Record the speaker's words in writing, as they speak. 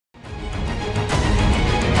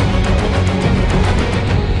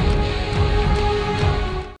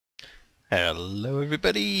Hello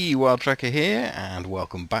everybody, WildTracker here, and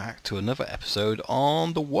welcome back to another episode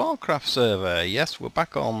on the WildCraft server. Yes, we're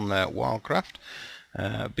back on WildCraft.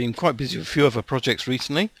 Been quite busy with a few other projects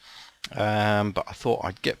recently, but I thought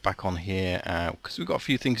I'd get back on here because we've got a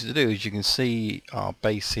few things to do. As you can see, our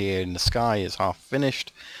base here in the sky is half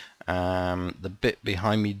finished. The bit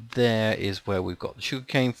behind me there is where we've got the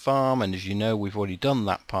sugarcane farm, and as you know, we've already done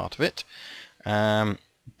that part of it.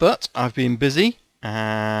 But I've been busy,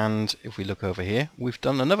 and if we look over here, we've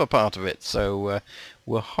done another part of it. So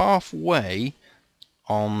we're halfway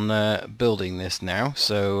on building this now.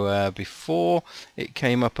 So before it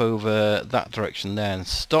came up over that direction there and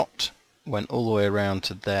stopped, went all the way around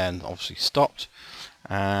to there and obviously stopped,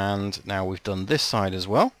 and now we've done this side as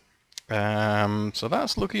well. So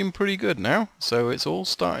that's looking pretty good now. So it's all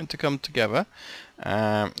starting to come together.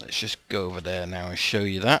 Let's just go over there now and show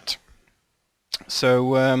you that.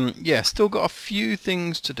 So yeah, still got a few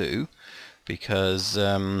things to do because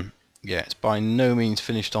yeah, it's by no means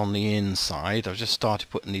finished on the inside. I've just started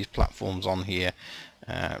putting these platforms on here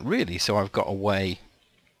really, so I've got a way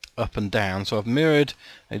up and down. So I've mirrored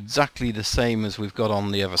exactly the same as we've got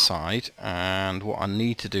on the other side, and what I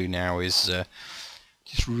need to do now is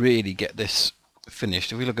just really get this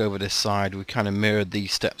finished. If we look over this side, we kind of mirrored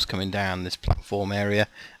these steps coming down this platform area,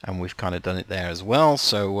 and we've kind of done it there as well.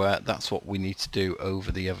 So that's what we need to do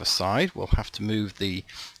over the other side. We'll have to move the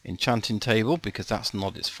enchanting table because that's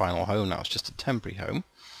not its final home. That was just a temporary home,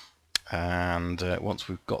 and once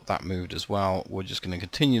we've got that moved as well, we're just going to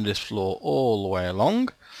continue this floor all the way along,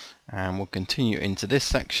 and we'll continue into this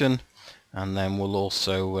section, and then we'll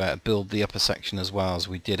also build the upper section as well as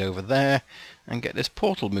we did over there, and get this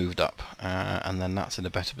portal moved up, and then that's in a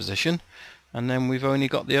better position, and then we've only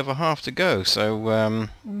got the other half to go. So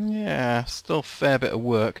yeah, still a fair bit of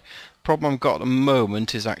work. Problem I've got at the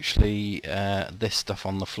moment is actually this stuff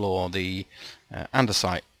on the floor, the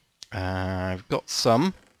andesite. I've got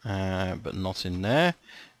some, but not in there.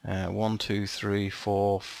 1, 2, 3,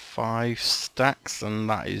 4, 5 stacks, and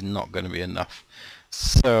that is not going to be enough.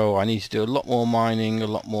 So I need to do a lot more mining, a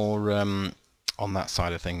lot more on that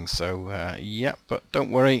side of things. So yeah, but don't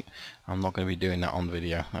worry, I'm not going to be doing that on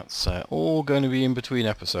video. That's all going to be in between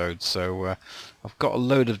episodes. So I've got a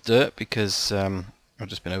load of dirt because I've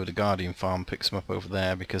just been over to Guardian Farm, picked some up over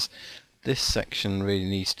there, because this section really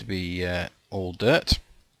needs to be all dirt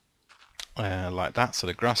like that, so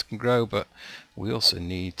the grass can grow. But we also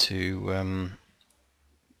need to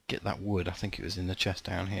get that wood. I think it was in the chest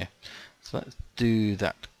down here. So let's do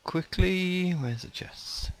that quickly. Where's the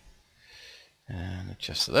chest? And the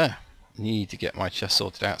chest are there. Need to get my chest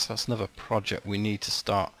sorted out. So that's another project we need to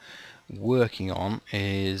start working on.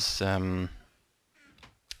 Is yeah,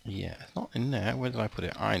 it's not in there. Where did I put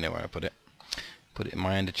it? I know where I put it. Put it in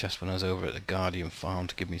my ender chest when I was over at the Guardian Farm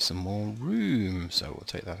to give me some more room. So we'll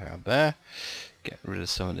take that out there. Get rid of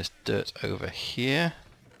some of this dirt over here.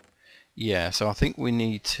 Yeah, so I think we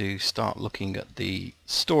need to start looking at the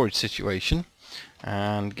storage situation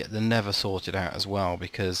and get the nether sorted out as well,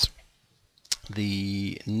 because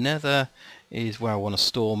the nether is where I want to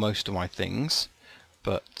store most of my things.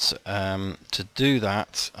 But to do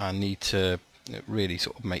that, I need to really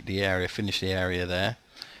sort of make the area, finish the area there.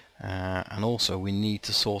 And also we need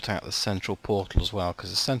to sort out the central portal as well, because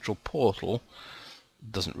the central portal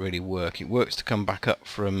doesn't really work. It works to come back up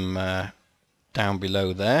from down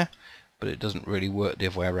below there, but it doesn't really work the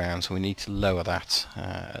other way around, so we need to lower that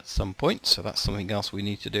at some point. So that's something else we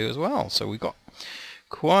need to do as well. So we've got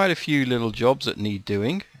quite a few little jobs that need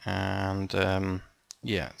doing, and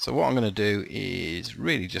yeah, so what I'm going to do is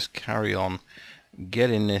really just carry on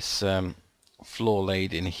getting this floor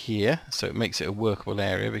laid in here, so it makes it a workable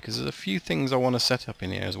area, because there's a few things I want to set up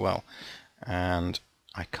in here as well, and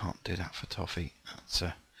I can't do that for Toffee. That's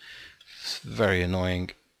very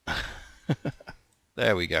annoying.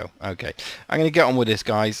 There we go. Okay, I'm going to get on with this,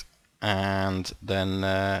 guys, and then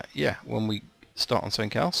yeah, when we start on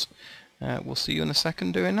something else, we'll see you in a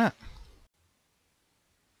second doing that.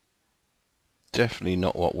 Definitely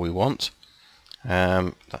not what we want.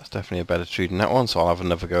 That's definitely a better tree than that one, so I'll have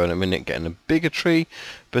another go in a minute getting a bigger tree.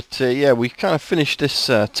 But yeah, we've kind of finished this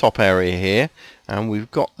top area here, and we've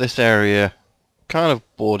got this area kind of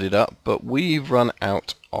boarded up, but we've run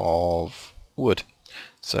out of wood.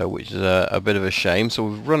 So, which is a bit of a shame. So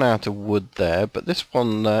we've run out of wood there, but this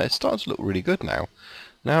one, it's starting to look really good now.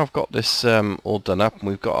 Now I've got this all done up, and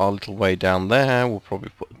we've got our little way down there. We'll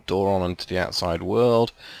probably put a door on into the outside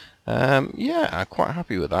world. Yeah, I'm quite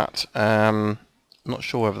happy with that. Not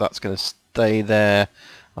sure whether that's going to stay there.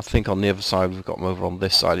 I think on the other side we've got them over on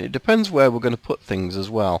this side. It depends where we're going to put things as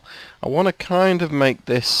well. I want to kind of make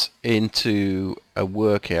this into a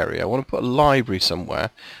work area. I want to put a library somewhere,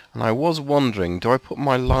 and I was wondering, do I put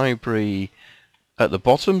my library at the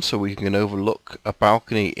bottom so we can overlook a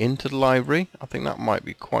balcony into the library? I think that might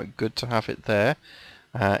be quite good to have it there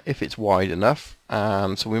if it's wide enough,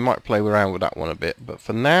 so we might play around with that one a bit. But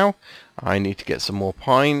for now I need to get some more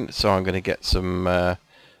pine, so I'm going to get some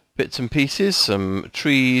bits and pieces, some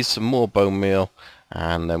trees, some more bone meal,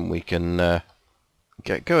 and then we can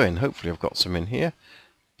get going. Hopefully I've got some in here.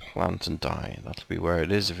 Plant and dye, that'll be where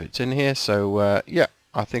it is if it's in here. So yeah,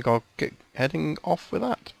 I think I'll get heading off with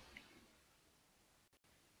that.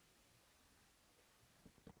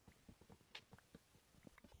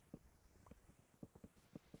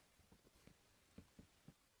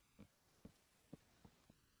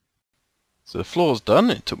 So the floor's done.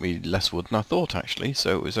 It took me less wood than I thought, actually.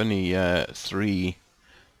 So it was only 3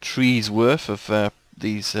 trees worth of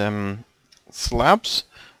these slabs,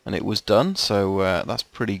 and it was done. So that's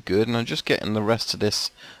pretty good. And I'm just getting the rest of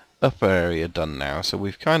this upper area done now. So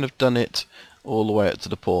we've kind of done it all the way up to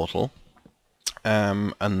the portal.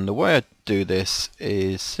 And the way I do this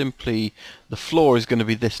is simply, the floor is going to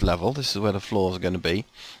be this level. This is where the floor is going to be.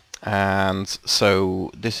 And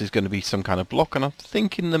so this is going to be some kind of block, and I'm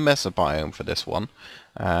thinking the mesobiome for this one.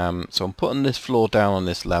 So I'm putting this floor down on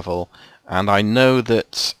this level, and I know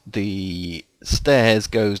that the stairs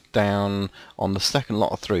goes down on the second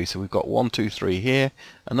lot of 3. So we've got 1, 2, 3 here,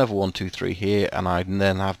 another 1, 2, 3 here, and I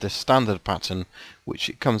then have this standard pattern which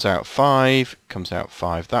it comes out 5, comes out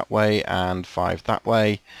 5 that way, and 5 that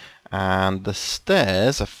way, and the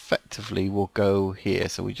stairs effectively will go here.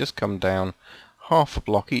 So we just come down half a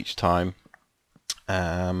block each time,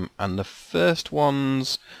 and the first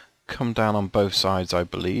ones come down on both sides, I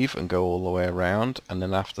believe, and go all the way around, and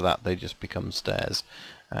then after that they just become stairs.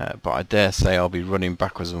 But I dare say I'll be running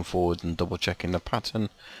backwards and forwards and double checking the pattern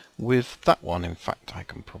with that one. In fact, I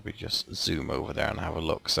can probably just zoom over there and have a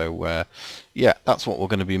look. So yeah, that's what we're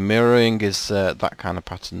going to be mirroring, is that kind of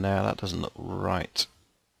pattern there. That doesn't look right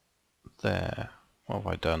there. What have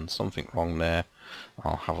I done? Something wrong there.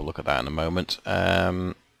 I'll have a look at that in a moment.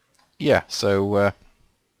 Yeah, so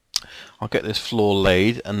I'll get this floor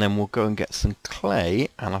laid, and then we'll go and get some clay,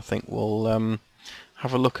 and I think we'll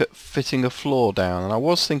have a look at fitting a floor down. And I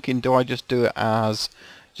was thinking, do I just do it as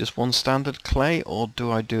just one standard clay, or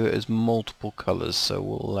do I do it as multiple colours? So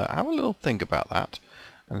we'll have a little think about that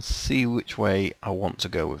and see which way I want to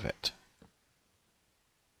go with it.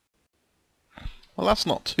 Well, that's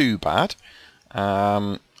not too bad.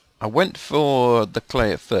 I went for the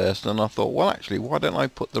clay at first, and I thought, well, actually, why don't I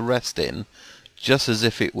put the rest in just as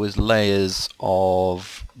if it was layers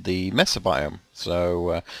of the mesobiome?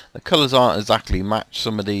 So the colours aren't exactly matched.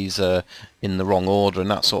 Some of these are in the wrong order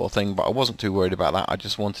and that sort of thing, but I wasn't too worried about that. I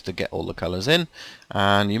just wanted to get all the colours in,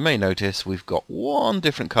 and you may notice we've got one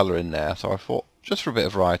different colour in there. So I thought, just for a bit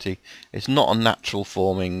of variety, it's not a natural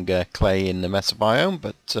forming clay in the mesobiome,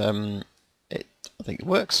 but I think it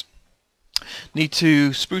works. Need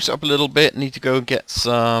to spruce it up a little bit, need to go and get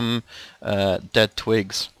some dead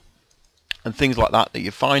twigs and things like that you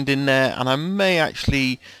find in there, and I may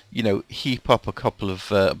actually, you know, heap up a couple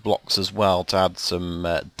of blocks as well to add some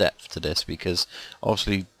depth to this, because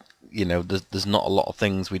obviously, you know, there's not a lot of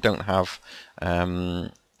things. We don't have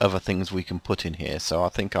other things we can put in here, so I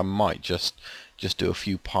think I might just do a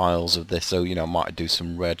few piles of this. So, you know, I might do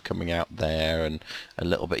some red coming out there and a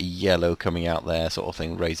little bit of yellow coming out there, sort of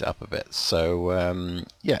thing, raise it up a bit. So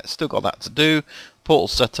yeah, still got that to do. Portal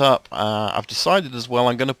set up. I've decided as well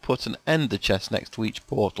I'm going to put an ender chest next to each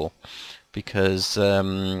portal, because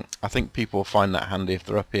I think people will find that handy if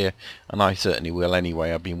they're up here, and I certainly will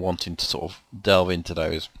anyway. I've been wanting to sort of delve into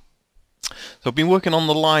those. So I've been working on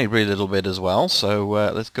the library a little bit as well, so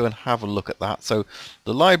let's go and have a look at that. So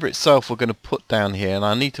the library itself we're going to put down here, and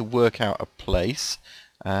I need to work out a place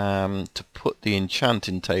to put the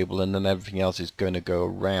enchanting table, and then everything else is going to go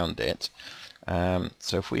around it.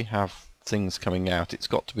 So if we have things coming out, it's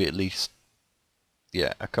got to be at least,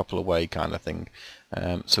 yeah, a couple away kind of thing,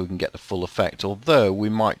 so we can get the full effect. Although we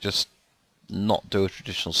might just not do a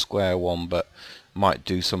traditional square one, but might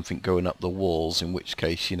do something going up the walls, in which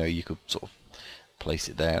case, you know, you could sort of place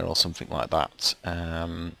it there or something like that,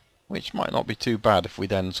 which might not be too bad if we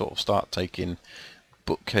then sort of start taking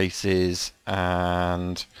bookcases.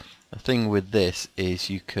 And the thing with this is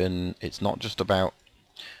you can, it's not just about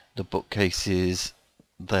the bookcases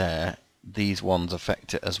there, these ones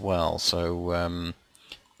affect it as well. So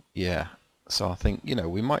yeah, so I think, you know,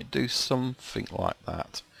 we might do something like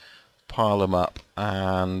that, pile them up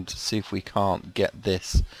and see if we can't get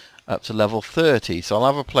this up to level 30. So I'll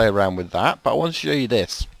have a play around with that, but I want to show you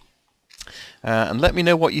this. And let me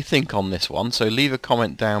know what you think on this one, so leave a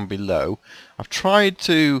comment down below. I've tried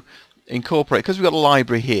to incorporate, because we've got a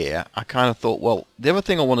library here, I kind of thought, well, the other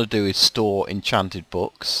thing I want to do is store enchanted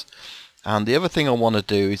books, and the other thing I want to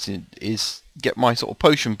do is get my sort of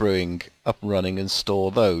potion brewing up and running and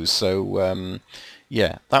store those. So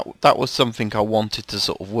yeah, that was something I wanted to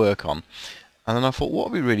sort of work on. And then I thought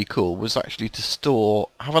what would be really cool was actually to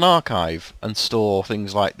have an archive and store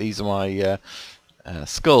things like, these are my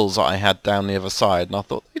skulls that I had down the other side, and I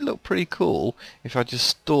thought they'd look pretty cool if I just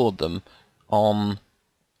stored them on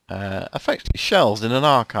effectively shelves in an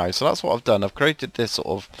archive. So that's what I've done. I've created this sort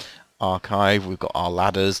of archive. We've got our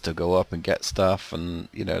ladders to go up and get stuff, and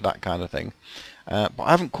you know, that kind of thing. But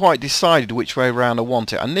I haven't quite decided which way around I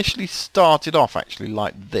want it. I initially started off actually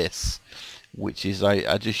like this, which is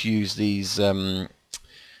I just use these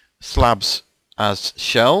slabs as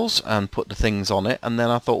shelves and put the things on it, and then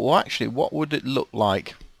I thought, well, actually, what would it look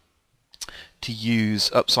like to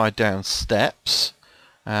use upside down steps?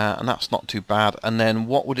 And that's not too bad. And then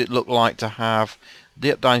what would it look like to have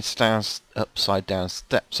the upside down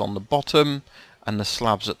steps on the bottom and the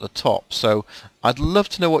slabs at the top? So I'd love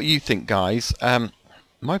to know what you think, guys.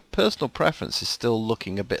 My personal preference is still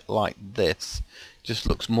looking a bit like this. Just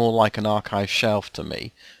looks more like an archive shelf to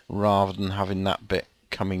me, rather than having that bit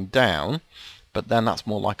coming down. But then that's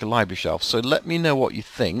more like a library shelf. So let me know what you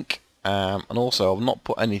think. And also, I've not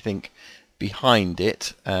put anything behind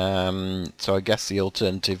it. So I guess the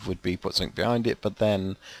alternative would be put something behind it. But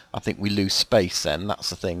then I think we lose space then. That's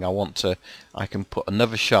the thing. I can put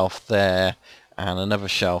another shelf there and another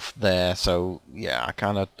shelf there. So yeah, I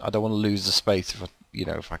don't want to lose the space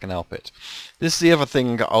if I can help it. This is the other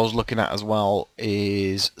thing I was looking at as well,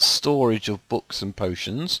 is storage of books and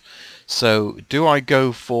potions. So do I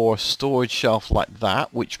go for a storage shelf like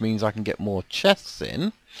that, which means I can get more chests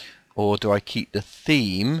in, or do I keep the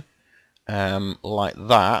theme like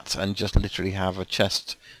that and just literally have a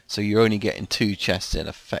chest, so you're only getting 2 chests in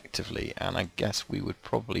effectively? And I guess we would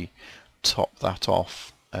probably top that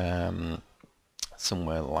off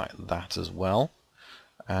somewhere like that as well.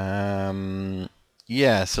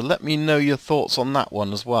 Yeah, so let me know your thoughts on that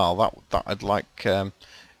one as well. That I'd like,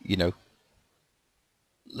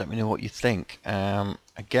 let me know what you think.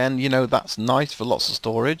 Again, that's nice for lots of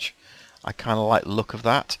storage. I kind of like the look of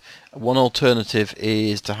that. One alternative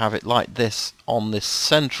is to have it like this on this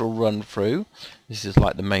central run through. This is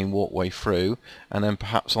like the main walkway through, and then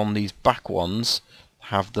perhaps on these back ones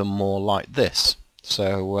have them more like this.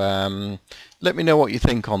 So let me know what you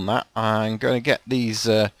think on that. I'm going to get these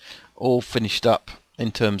all finished up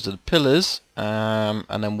in terms of the pillars, and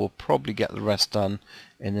then we'll probably get the rest done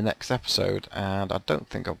in the next episode. And I don't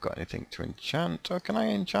think I've got anything to enchant. Or can I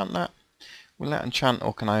enchant that? Will that enchant,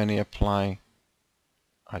 or can I only apply?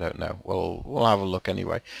 I don't know. We'll have a look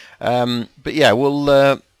anyway. But yeah,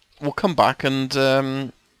 we'll come back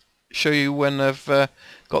and show you when I've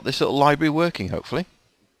got this little library working, hopefully.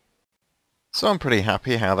 So I'm pretty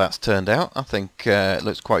happy how that's turned out. I think it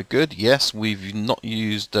looks quite good. Yes, we've not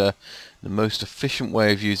used the most efficient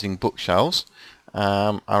way of using bookshelves.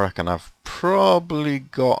 I reckon I've probably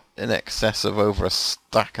got in excess of over 1.5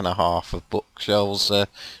 stacks of bookshelves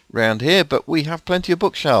around here, but we have plenty of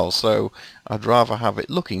bookshelves, so I'd rather have it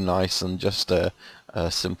looking nice than just a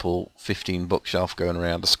simple 15 bookshelf going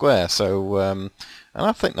around a square. So and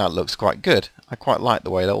I think that looks quite good. I quite like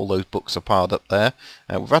the way that all those books are piled up there.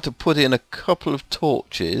 We've had to put in a couple of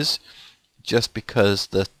torches just because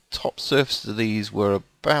the top surface of these were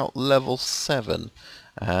about level 7,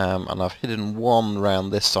 and I've hidden one around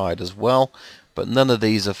this side as well, but none of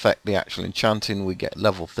these affect the actual enchanting. We get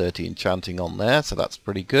level 30 enchanting on there, so that's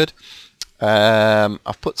pretty good.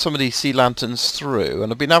 I've put some of these sea lanterns through,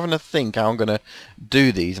 and I've been having a think how I'm going to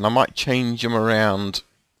do these, and I might change them around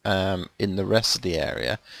in the rest of the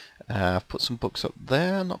area. I've put some books up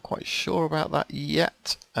there, not quite sure about that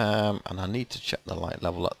yet, and I need to check the light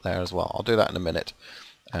level up there as well. I'll do that in a minute,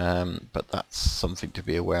 but that's something to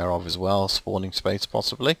be aware of as well, spawning space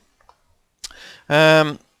possibly.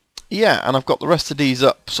 Yeah, and I've got the rest of these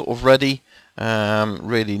up sort of ready.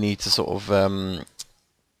 Really need to sort of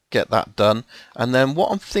get that done. And then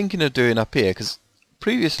what I'm thinking of doing up here, because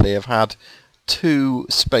previously I've had 2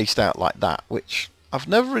 spaced out like that, which I've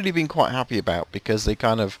never really been quite happy about because they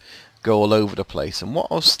kind of go all over the place. And what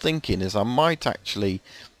I was thinking is I might actually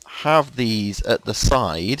have these at the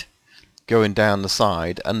side, going down the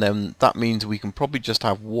side, and then that means we can probably just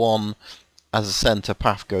have one as a center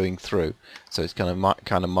path going through. So it's going to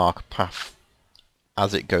kind of mark a path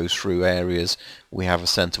as it goes through areas. We have a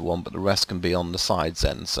center one, but the rest can be on the sides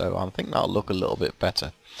then. So I think that'll look a little bit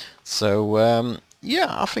better. So yeah,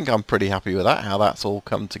 I think I'm pretty happy with that, how that's all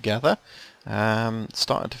come together.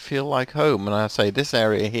 Starting to feel like home. And I say this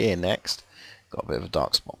area here next, got a bit of a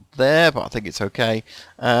dark spot there, but I think it's okay.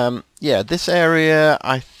 Yeah, this area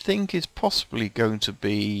I think is possibly going to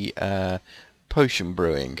be potion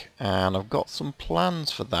brewing, and I've got some plans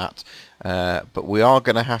for that, but we are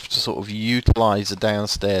going to have to sort of utilize the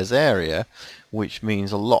downstairs area, which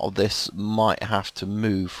means a lot of this might have to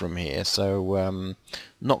move from here. So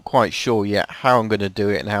not quite sure yet how I'm going to do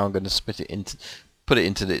it and how I'm going to put it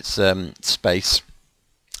into its space.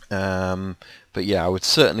 But yeah, I would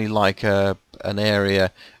certainly like an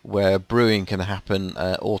area where brewing can happen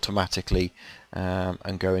automatically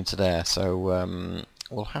and go into there. So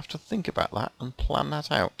we'll have to think about that and plan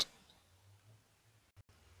that out.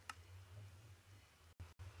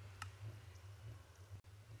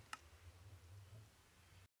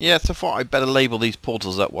 Yeah, so I thought I'd better label these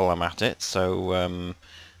portals up while I'm at it. So,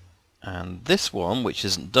 and this one, which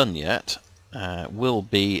isn't done yet, will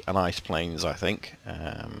be an ice plains, I think.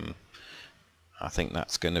 I think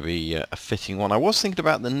that's going to be a fitting one. I was thinking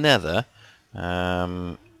about the nether,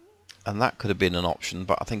 and that could have been an option,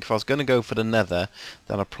 but I think if I was going to go for the nether,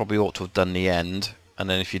 then I probably ought to have done the end. And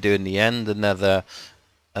then if you're doing the end, the nether,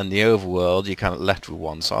 and the overworld, you're kind of left with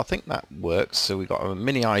one. So I think that works. So we've got a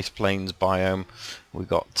mini ice plains biome, we've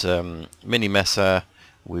got mini mesa,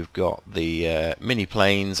 we've got the mini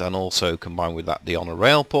plains, and also combined with that the on a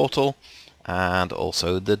rail portal, and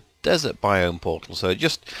also the desert biome portal. So it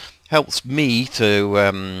just helps me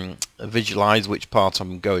to visualize which part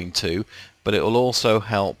I'm going to, but it will also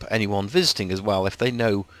help anyone visiting as well. If they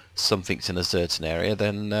know something's in a certain area,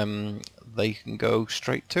 then they can go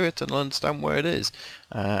straight to it and understand where it is.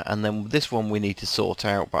 And then this one we need to sort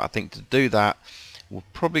out, but I think to do that we're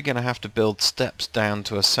probably going to have to build steps down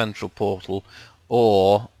to a central portal,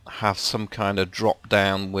 or have some kind of drop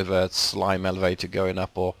down with a slime elevator going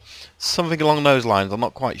up, or something along those lines. I'm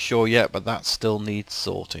not quite sure yet, but that still needs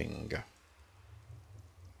sorting.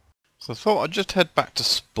 So I thought I'd just head back to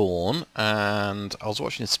spawn, and I was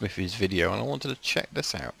watching Smithy's video and I wanted to check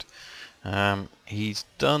this out. He's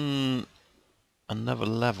done another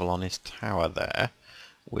level on his tower there,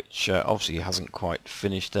 which obviously hasn't quite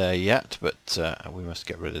finished there yet, but we must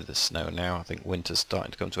get rid of the snow now. I think winter's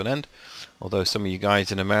starting to come to an end, although some of you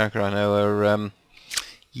guys in America I know are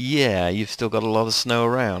yeah, you've still got a lot of snow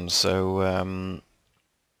around, so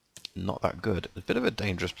not that good. A bit of a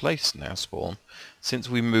dangerous place now, spawn. Since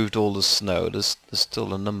we moved all the snow, there's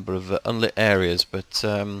still a number of unlit areas, but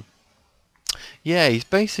yeah, he's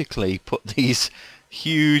basically put these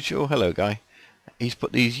huge, oh hello guy, he's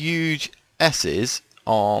put these huge S's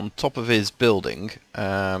on top of his building,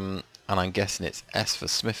 and I'm guessing it's S for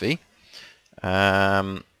Smithy,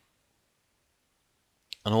 and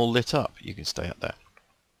all lit up. You can stay up there.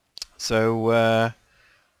 So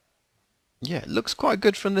yeah, it looks quite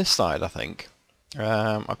good from this side, I think.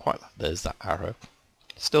 I quite like, there's that arrow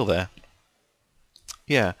still there.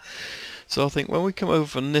 Yeah, so I think when we come over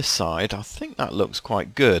from this side, I think that looks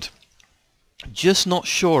quite good. Just not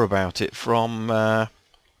sure about it from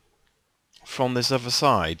this other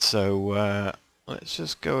side, so let's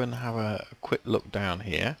just go and have a quick look down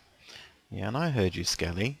here. Yeah, and I heard you,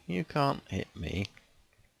 Skelly. You can't hit me.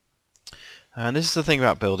 And this is the thing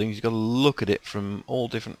about buildings, you've got to look at it from all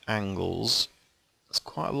different angles. There's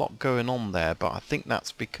quite a lot going on there, but I think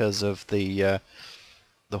that's because of the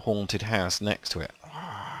haunted house next to it.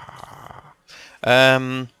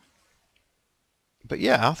 But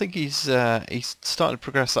yeah, I think he's starting to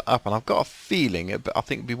progress that up, and I've got a feeling, but I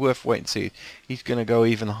think it'd be worth waiting to see. He's going to go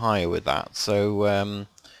even higher with that. So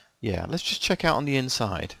yeah, let's just check out on the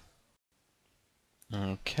inside.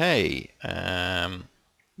 Okay,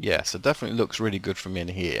 yeah, so definitely looks really good from in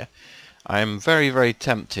here. I am very, very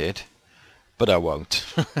tempted, but I won't.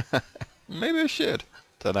 Maybe I should.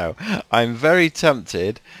 Don't know. I'm very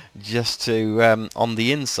tempted just to, on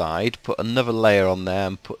the inside, put another layer on there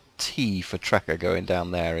and put T for tracker going down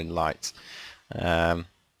there in lights. Yeah,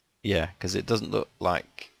 because it doesn't look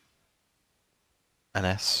like an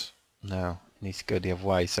S. No, it needs to go the other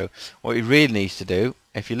way. So what it really needs to do,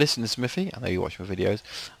 if you listen to Smithy, I know you watch my videos,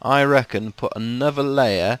 I reckon put another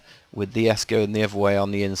layer with the S going the other way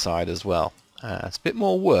on the inside as well. It's a bit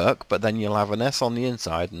more work, but then you'll have an S on the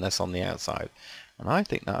inside and S on the outside. And I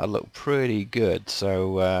think that'll look pretty good.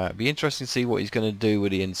 So it'll be interesting to see what he's going to do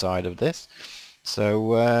with the inside of this.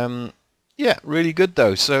 So yeah, really good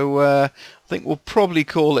though. So I think we'll probably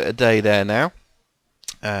call it a day there now.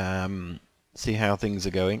 See how things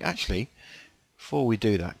are going. Actually, before we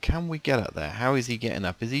do that, can we get up there? How is he getting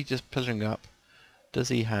up? Is he just pillaring up? Does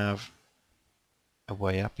he have a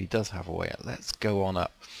way up? He does have a way up. Let's go on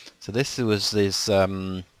up. So this was this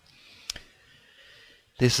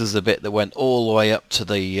this is the bit that went all the way up to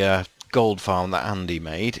the gold farm that Andy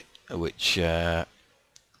made, which yeah,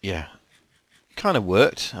 kind of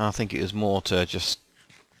worked. I think it was more to just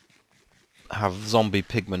have zombie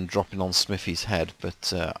pigmen dropping on Smithy's head,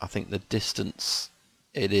 but I think the distance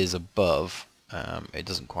it is above, it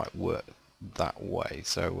doesn't quite work that way.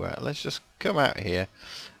 So let's just come out here.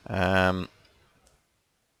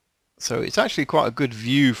 So it's actually quite a good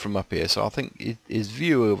view from up here, so I think his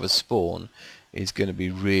view over spawn is going to be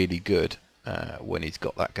really good when he's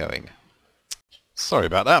got that going. Sorry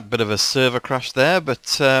about that, bit of a server crash there,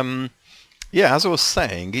 but yeah, as I was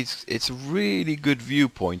saying, it's a really good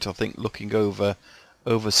viewpoint, I think, looking over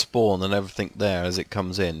spawn and everything there as it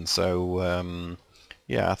comes in. So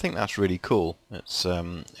yeah, I think that's really cool. It's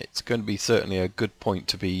going to be certainly a good point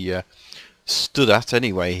to be stood at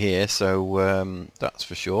anyway here, so that's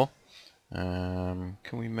for sure. Can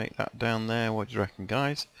we make that down there? What do you reckon,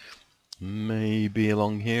 guys? Maybe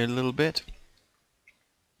along here a little bit.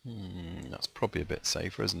 That's probably a bit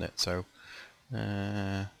safer, isn't it? So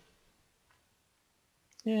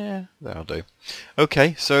yeah, that'll do.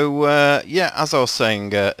 Okay, so yeah, as I was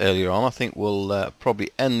saying earlier on, I think we'll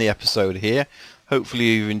probably end the episode here. Hopefully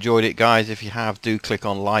you've enjoyed it, guys. If you have, do click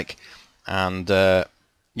on like, and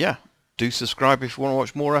yeah, do subscribe if you want to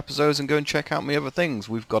watch more episodes, and go and check out my other things.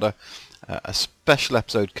 We've got a special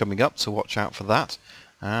episode coming up, so watch out for that.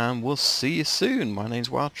 And we'll see you soon. My name's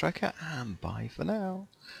WildTrekker, and bye for now.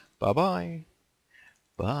 Bye-bye.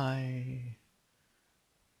 Bye.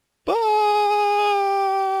 Bye.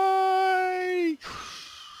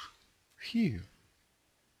 Phew.